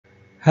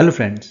Hello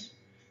friends,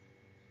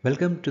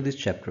 welcome to this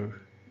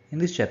chapter. In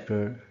this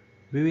chapter,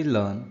 we will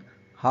learn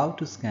how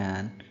to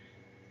scan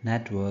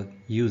network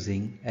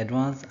using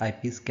Advanced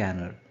IP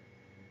Scanner.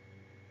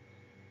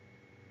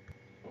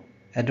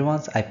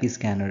 Advanced IP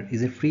Scanner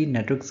is a free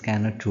network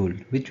scanner tool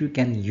which we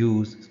can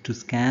use to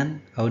scan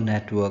our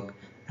network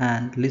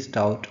and list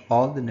out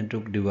all the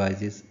network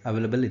devices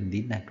available in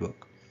the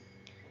network.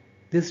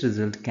 This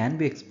result can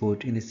be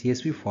exported in the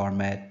CSV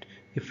format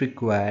if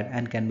required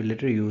and can be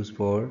later used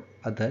for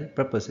other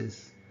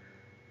purposes.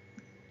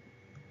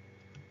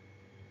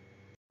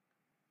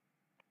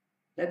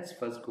 Let's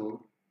first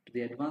go to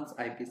the Advanced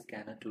IP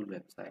Scanner tool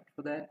website.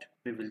 For that,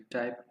 we will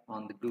type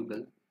on the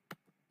Google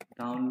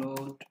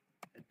download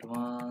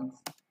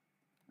Advanced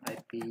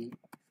IP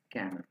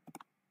Scanner.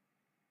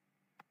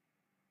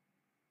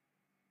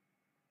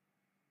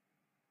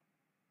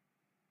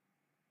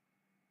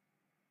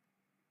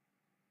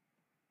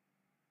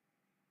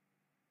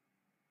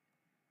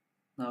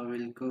 Now we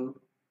will go to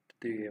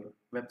the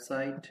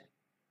website.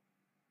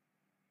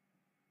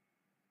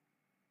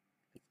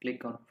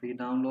 Click on free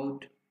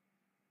download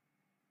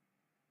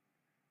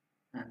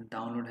and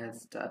download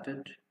has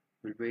started.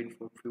 We'll wait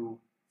for a few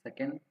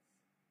seconds.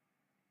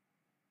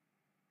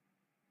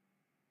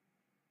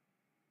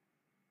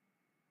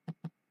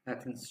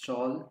 Let's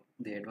install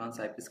the Advanced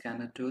IP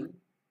Scanner tool.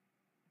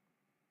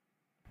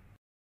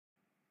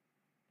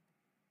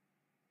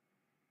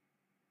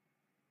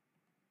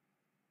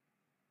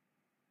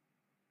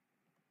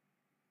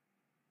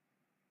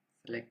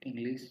 Select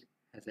English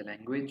as a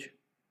language.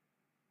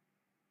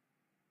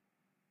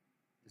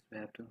 This we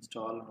have to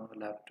install on our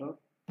laptop.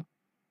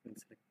 We'll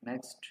select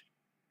next,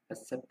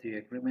 accept the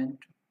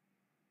agreement.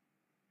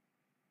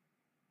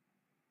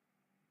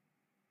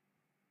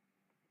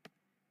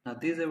 Now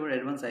this is our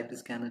Advanced IP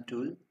Scanner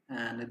tool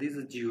and this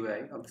is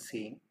GUI of the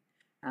same.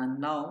 And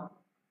now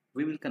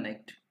we will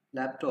connect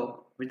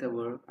laptop with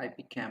our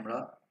IP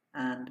camera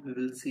and we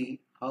will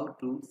see how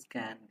to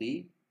scan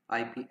the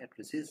IP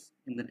addresses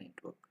in the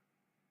network.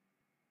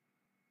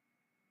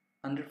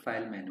 Under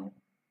File menu,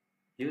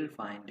 you will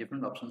find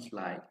different options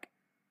like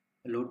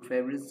Load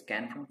Favorites,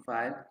 Scan from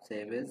File,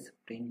 Save As,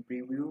 Print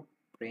Preview,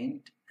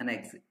 Print and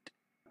Exit.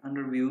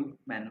 Under View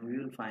menu,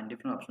 you will find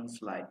different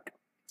options like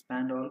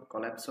Expand All,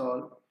 Collapse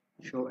All,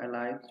 Show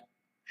Alive,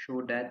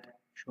 Show Dat,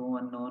 Show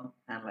Unknown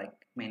and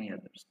like many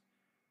others.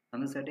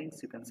 Under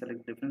Settings, you can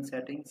select different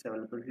settings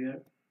available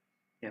here.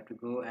 You have to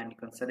go and you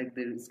can select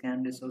the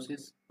scan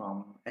resources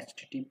from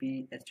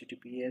HTTP,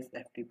 HTTPS,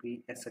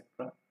 FTP,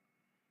 etc.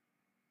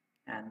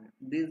 And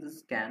this is the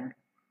scan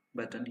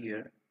button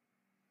here.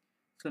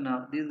 So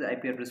now this is the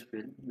IP address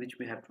field which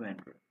we have to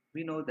enter.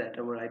 We know that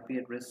our IP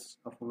address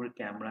of our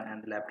camera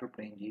and the laptop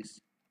range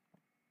is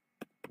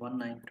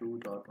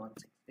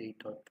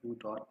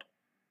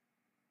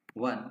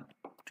 192.168.2.1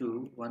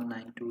 to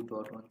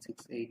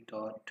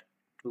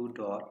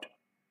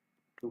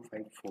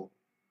 192.168.2.254.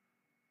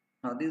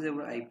 Now this is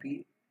our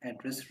IP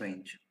address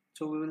range.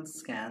 So we will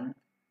scan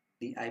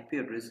the IP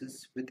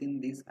addresses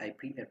within this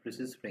IP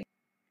addresses range.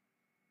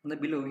 On the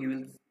below you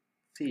will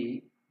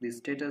see the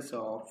status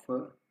of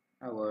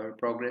our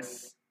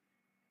progress.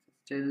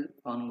 Still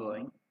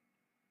ongoing,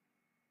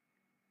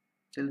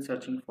 still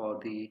searching for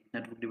the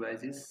network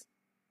devices,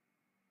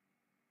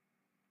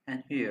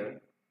 and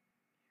here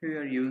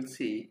you will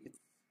see its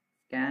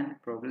scan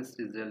progress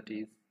result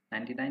is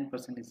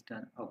 99% is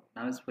done. Oh,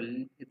 now it's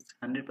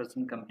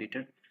 100%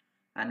 completed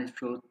and it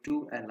shows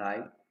 2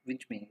 alive,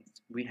 which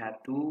means we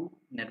have 2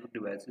 network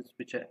devices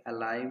which are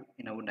alive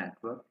in our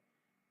network,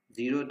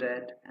 0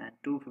 dead and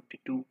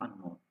 252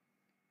 unknown,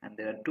 and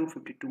there are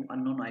 252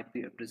 unknown IP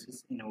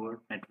addresses in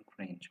our network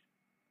range.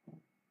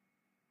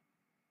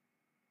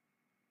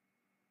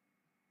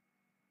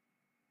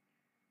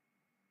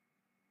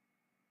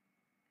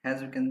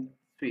 As you can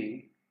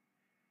see,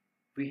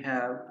 we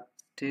have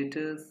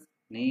status,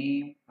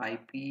 name,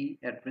 IP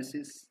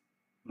addresses,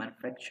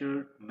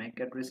 manufacturer, MAC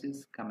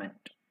addresses,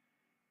 comment.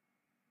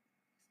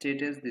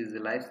 Status, this is the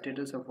live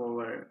status of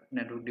our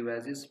network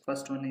devices.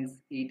 First one is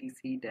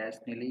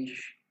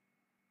ATC-Nilesh.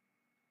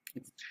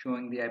 It's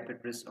showing the IP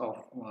address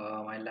of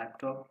my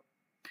laptop.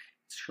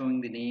 It's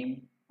showing the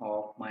name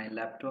of my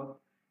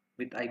laptop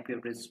with IP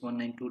address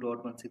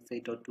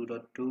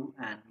 192.168.2.2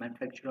 and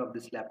manufacturer of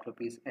this laptop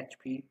is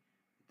HP.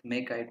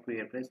 Make IP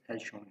address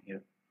as shown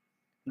here.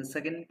 In the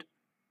second,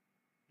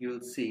 you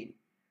will see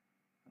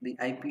the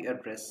IP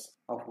address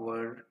of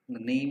the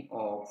name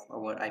of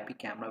our IP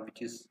camera,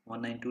 which is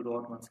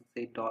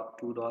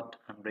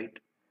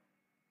 192.168.2.100,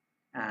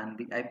 and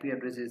the IP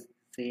address is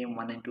same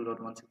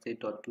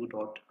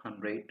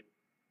 192.168.2.100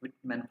 with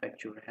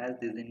manufacturer has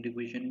this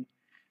Indivision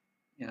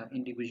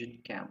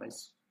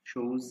cameras,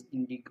 shows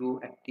Indigo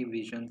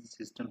Activision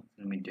Systems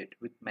Limited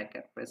with MAC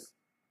address